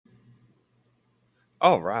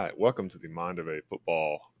All right. Welcome to the Mind of a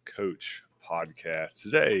Football Coach podcast.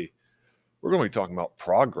 Today, we're going to be talking about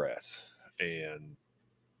progress and,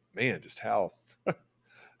 man, just how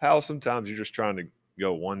sometimes you're just trying to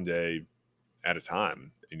go one day at a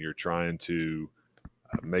time and you're trying to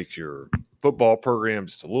make your football program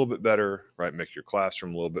just a little bit better, right? Make your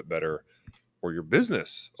classroom a little bit better or your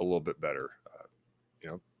business a little bit better, you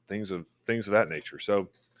know, things of that nature. So,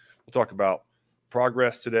 we'll talk about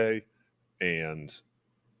progress today and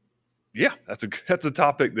yeah, that's a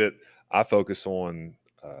topic that I focus on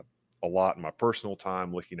a lot in my personal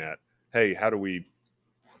time. Looking at, hey, how do we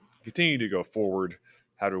continue to go forward?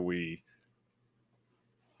 How do we,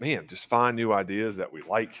 man, just find new ideas that we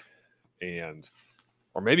like, and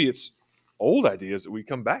or maybe it's old ideas that we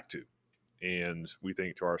come back to, and we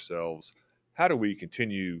think to ourselves, how do we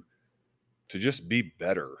continue to just be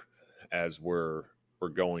better as we're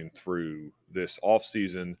going through this off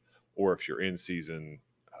season, or if you're in season,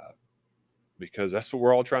 because that's what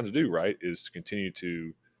we're all trying to do, right? Is to continue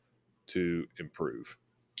to improve.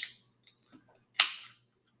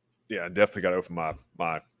 Yeah, I definitely got to open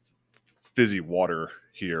my fizzy water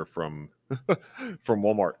here from from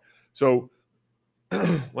Walmart. So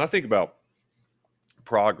when I think about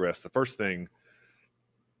progress, the first thing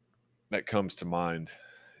that comes to mind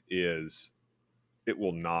is it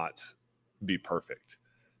will not be perfect.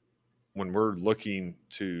 When we're looking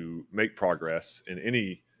to make progress in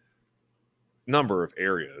any number of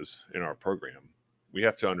areas in our program, we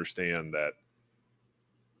have to understand that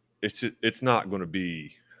it's not going to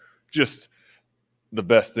be just the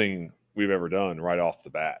best thing we've ever done right off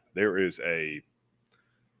the bat. There is a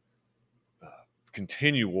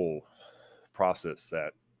continual process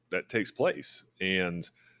that takes place, and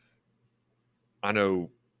I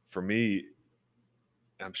know for me,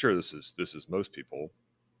 I'm sure this is most people,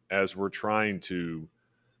 as we're trying to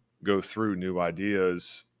go through new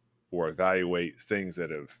ideas or evaluate things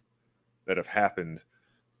that have happened,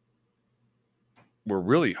 we're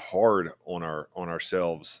really hard on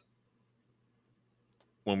ourselves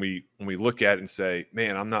when we look at it and say,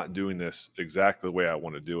 man, I'm not doing this exactly the way I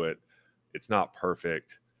want to do it. It's not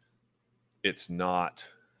perfect. It's not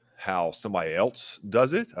how somebody else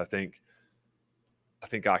does it. I think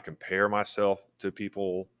I compare myself to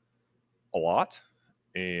people a lot,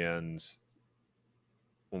 and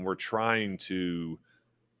when we're trying to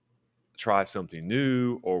try something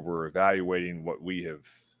new or we're evaluating what we have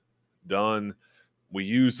done, we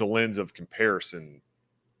use the lens of comparison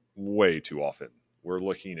way too often. We're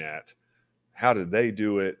looking at how did they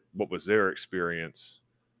do it? What was their experience?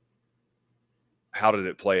 How did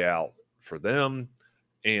it play out for them?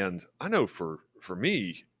 And I know for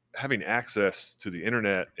me, having access to the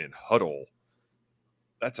internet and Huddle,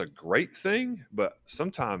 that's a great thing, but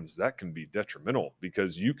sometimes that can be detrimental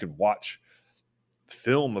because you can watch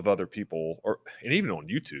film of other people, or and even on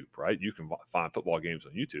YouTube, right? You can find football games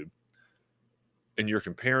on YouTube, and you're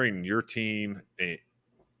comparing your team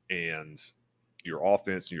and your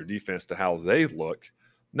offense and your defense to how they look,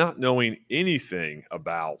 not knowing anything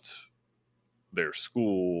about their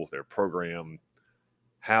school, their program,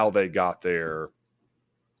 how they got there,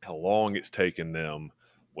 how long it's taken them,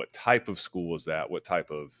 what type of school is that, what type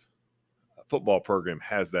of football program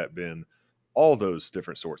has that been, all those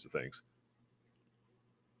different sorts of things.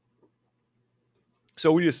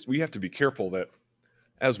 So we have to be careful that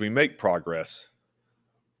as we make progress,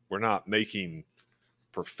 we're not making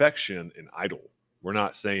perfection an idol. We're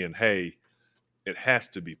not saying, hey, it has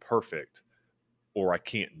to be perfect or I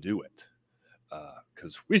can't do it.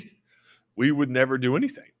 Because we would never do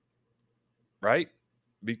anything, right?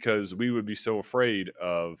 Because we would be so afraid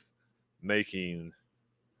of making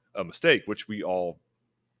a mistake, which we all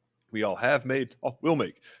have made, will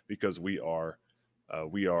make, because uh, we are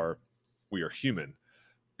we are human.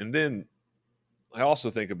 And then I also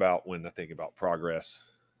think about, when I think about progress,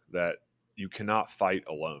 that you cannot fight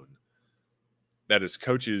alone. That as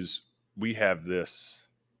coaches, we have this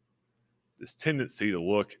tendency to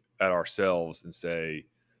look at ourselves and say,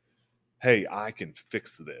 hey, I can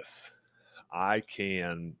fix this. I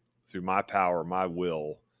can, through my power, my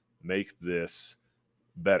will, make this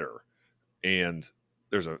better. And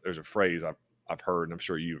there's a phrase I've heard, and I'm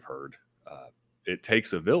sure you've heard. It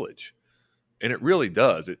takes a village, and it really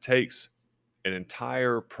does. It takes an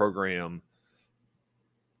entire program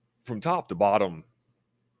from top to bottom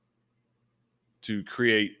to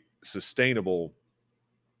create sustainable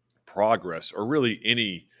progress, or really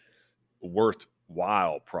any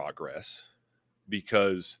worthwhile progress,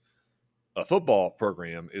 because a football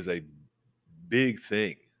program is a big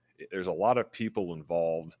thing. There's a lot of people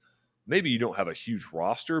involved. Maybe you don't have a huge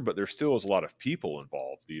roster, but there still is a lot of people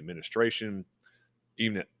involved. The administration,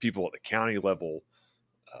 even at people at the county level,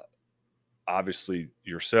 uh, obviously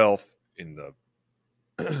yourself and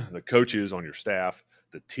the coaches on your staff,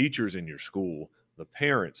 the teachers in your school, the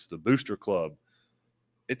parents, the booster club.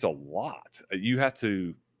 It's a lot. You have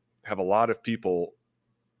to have a lot of people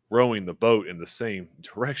rowing the boat in the same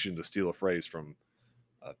direction, to steal a phrase from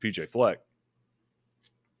PJ Fleck.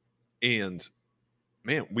 And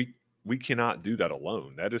man, we cannot do that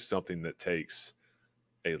alone. That is something that takes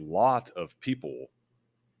a lot of people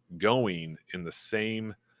going in the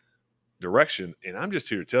same direction. And I'm just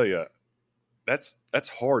here to tell you that's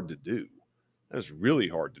hard to do. That's really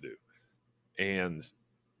hard to do. And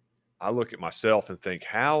I look at myself and think,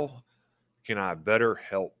 how can I better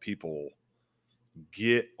help people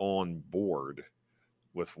get on board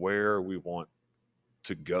with where we want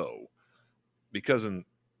to go? Because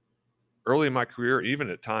early in my career, even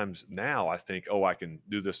at times now, I think, oh, I can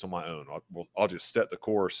do this on my own. I'll just set the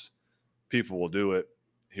course. People will do it.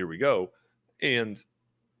 Here we go. And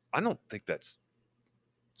I don't think that's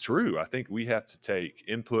true. I think we have to take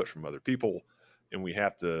input from other people, and we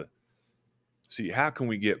have to see how can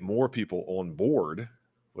we get more people on board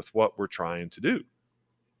with what we're trying to do.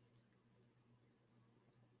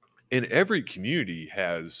 And every community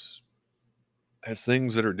has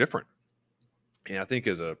things that are different. And I think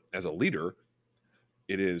as a leader,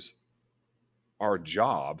 it is our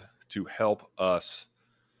job to help us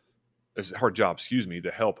it's our job, excuse me,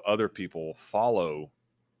 to help other people follow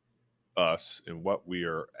us in what we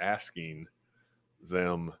are asking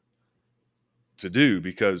them to do.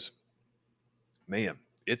 Because man,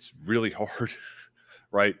 it's really hard,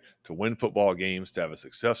 right, to win football games, to have a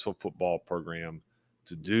successful football program,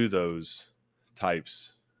 to do those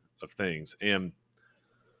types of things. And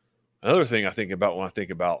another thing I think about when I think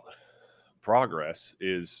about progress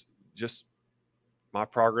is just my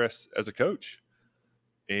progress as a coach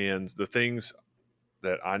and the things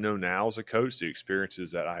that I know now as a coach, the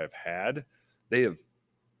experiences that I have had, they have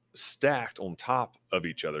stacked on top of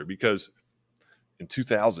each other. Because in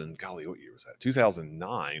 2000, golly, what year was that?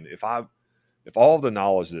 2009. If all the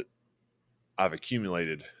knowledge that I've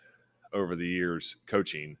accumulated over the years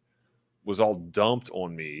coaching was all dumped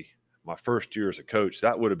on me my first year as a coach,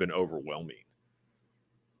 that would have been overwhelming,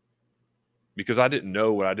 because I didn't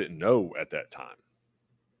know what I didn't know at that time.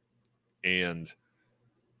 And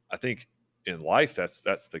I think in life that's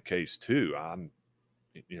the case too. I'm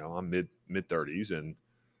mid 30s, and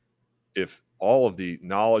if all of the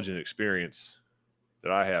knowledge and experience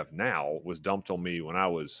that I have now was dumped on me when I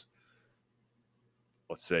was,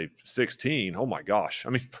 let's say, 16, oh my gosh. I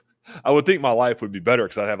mean, I would think my life would be better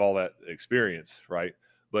because I'd have all that experience, right?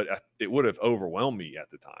 But it would have overwhelmed me at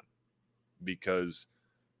the time, because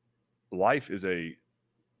life is a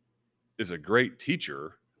great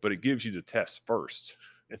teacher, but it gives you the test first,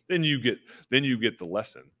 and then you get the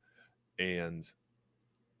lesson. And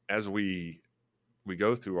as we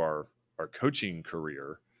go through our coaching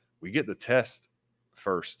career, we get the test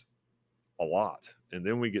first a lot, and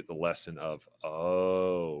then we get the lesson of,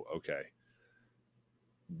 oh, okay,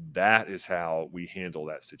 that is how we handle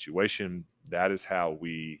that situation. That is how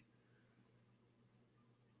we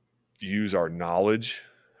use our knowledge,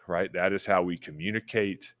 right? That is how we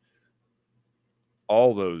communicate,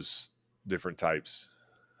 all those different types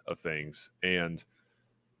of things. And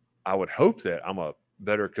I would hope that I'm a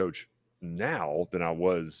better coach now than I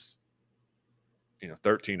was,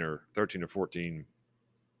 13 or 14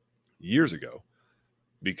 years ago,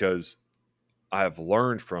 because I have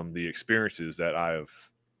learned from the experiences that I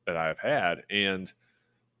have had. And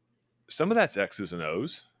some of that's X's and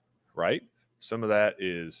O's, right? Some of that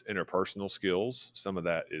is interpersonal skills. Some of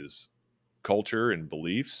that is culture and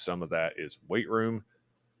beliefs. Some of that is weight room.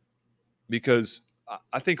 Because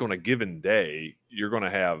I think on a given day, you're going to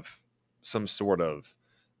have some sort of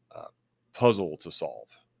uh, puzzle to solve,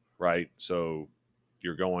 right? So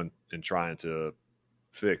you're going and trying to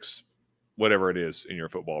fix whatever it is in your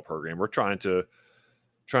football program. We're trying to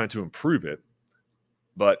improve it,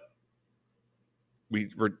 but we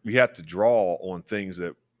have to draw on things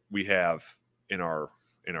that we have in our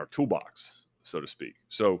toolbox, so to speak.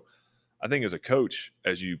 So I think as a coach,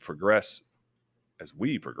 as we progress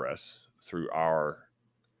through our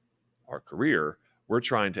career, we're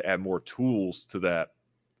trying to add more tools to that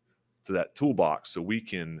toolbox, so we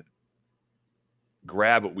can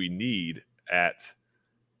grab what we need at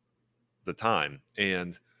the time.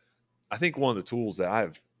 And I think one of the tools that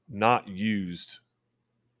I've not used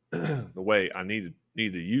the way I need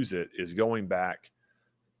to use it is going back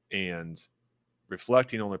and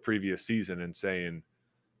reflecting on the previous season and saying,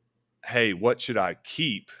 hey, what should I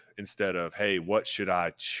keep, instead of, hey, what should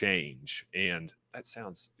I change? And that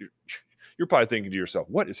sounds you're probably thinking to yourself,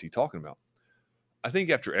 what is he talking about? I think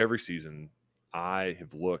after every season, I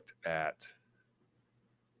have looked at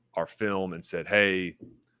our film and said, hey,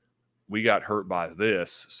 we got hurt by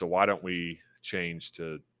this, so why don't we change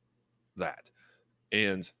to that?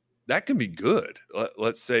 And that can be good.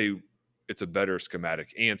 Let's say it's a better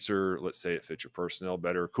schematic answer. Let's say it fits your personnel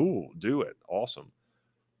better. Cool, do it. Awesome.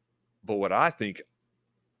 But what I think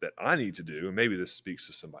that I need to do, and maybe this speaks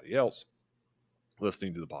to somebody else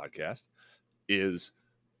listening to the podcast, is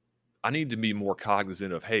I need to be more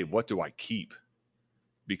cognizant of, hey, what do I keep?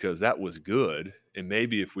 Because that was good. And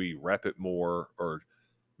maybe if we rep it more or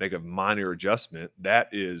make a minor adjustment, that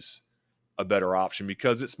is a better option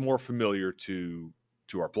because it's more familiar to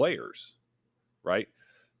our players, right?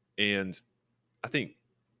 And I think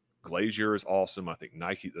Glazier is awesome. I think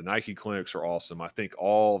the Nike clinics are awesome. I think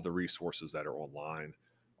all the resources that are online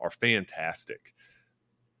are fantastic.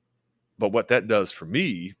 But what that does for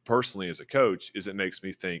me personally as a coach is it makes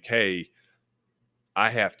me think, hey, I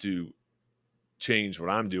have to change what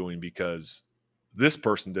I'm doing because this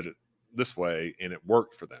person did it this way and it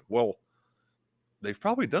worked for them. Well, they've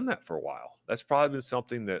probably done that for a while. That's probably been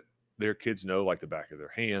something that their kids know like the back of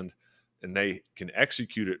their hand, and they can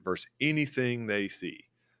execute it versus anything they see.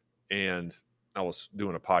 And I was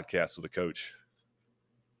doing a podcast with a coach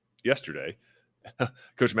yesterday.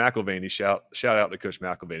 Coach McElvaney, shout out to Coach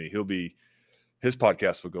McElvaney. His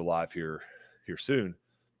podcast will go live here soon.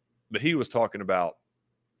 But he was talking about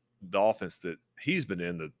the offense that he's been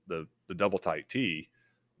in, the double tight T.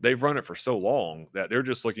 They've run it for so long that they're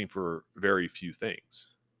just looking for very few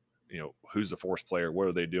things. You know, who's the force player? What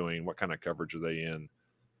are they doing? What kind of coverage are they in?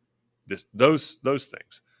 Those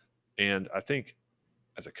things. And I think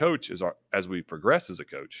as a coach, as we progress as a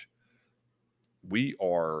coach, we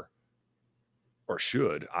are, or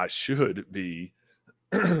I should be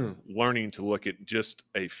learning to look at just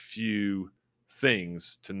a few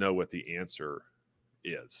things to know what the answer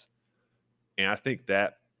is. And I think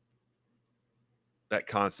that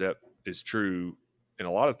concept is true in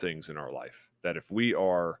a lot of things in our life, that if we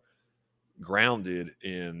are grounded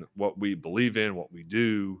in what we believe in, what we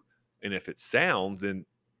do, and if it's sound, then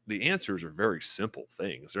the answers are very simple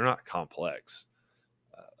things. They're not complex.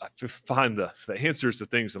 I find the answers to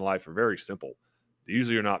things in life are very simple. They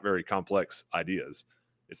usually are not very complex ideas.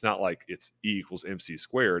 It's not like it's E equals MC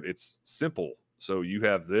squared. It's simple. So you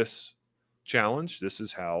have this challenge. This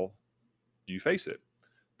is how you face it,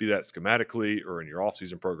 be that schematically or in your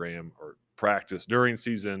off-season program or practice during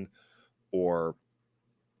season or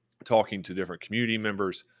talking to different community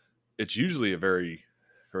members. It's usually a very,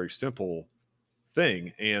 very simple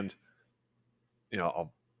thing. And, you know,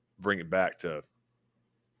 I'll bring it back to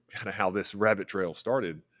kind of how this rabbit trail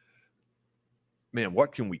started. Man,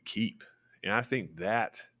 what can we keep? And I think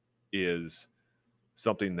that is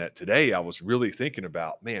something that today I was really thinking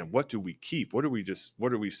about. Man, what do we keep? What do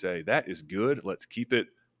we say? That is good. Let's keep it.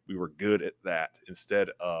 We were good at that instead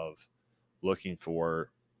of looking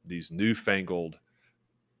for these newfangled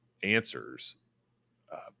answers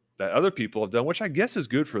that other people have done, which I guess is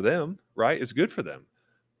good for them, right? It's good for them.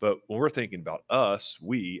 But when we're thinking about us,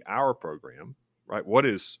 our program, right? What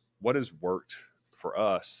has worked for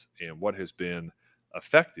us and what has been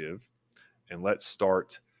effective? And let's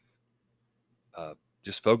start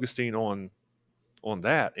just focusing on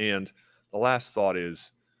that. And the last thought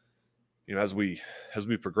is, you know, as we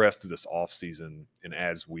progress through this off season and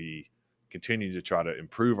as we continue to try to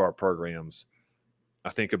improve our programs,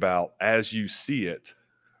 I think about as you see it,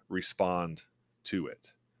 respond to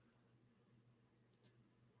it.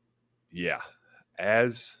 Yeah,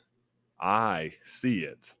 as I see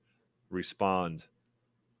it, respond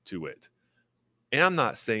to it. And I'm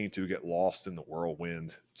not saying to get lost in the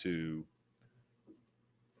whirlwind, to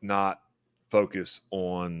not focus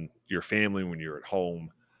on your family when you're at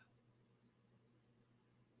home.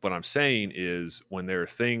 What I'm saying is when there are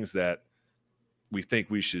things that we think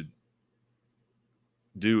we should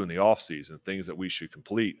do in the off season, things that we should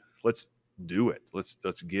complete, let's do it.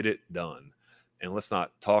 Let's get it done. And let's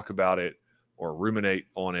not talk about it or ruminate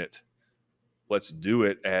on it. Let's do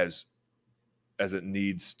it as it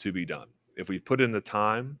needs to be done. If we put in the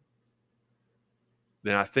time,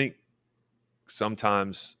 then I think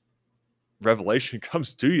sometimes revelation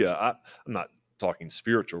comes to you. I'm not talking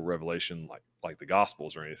spiritual revelation like the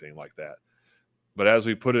Gospels or anything like that. But as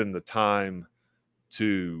we put in the time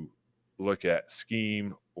to look at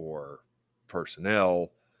scheme or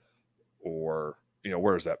personnel or, you know,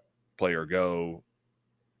 where does that player go,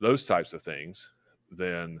 those types of things,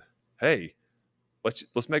 then, hey,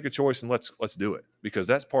 let's make a choice and let's do it, because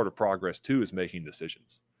that's part of progress too, is making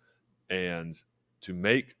decisions. And to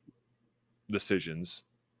make decisions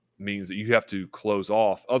means that you have to close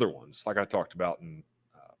off other ones, like I talked about in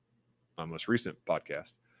my most recent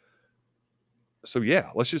podcast. So, yeah,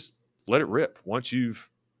 let's just let it rip. Once you've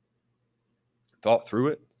thought through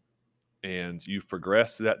it and you've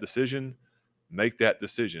progressed to that decision, make that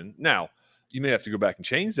decision. Now, you may have to go back and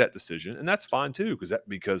change that decision, and that's fine too,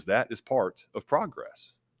 because that is part of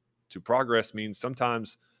progress. To progress means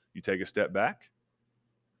sometimes you take a step back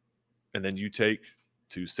and then you take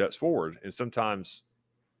 2 steps forward. And sometimes,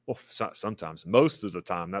 well, sometimes, most of the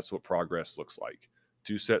time, that's what progress looks like.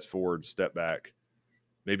 2 steps forward, step back,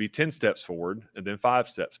 maybe 10 steps forward, and then 5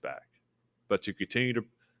 steps back. But to continue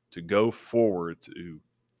to go forward,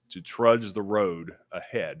 to trudge the road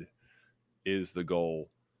ahead is the goal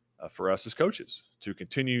for us as coaches, to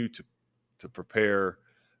continue to prepare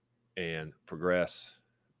and progress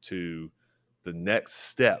to the next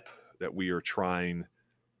step that we are trying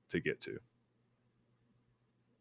to get to.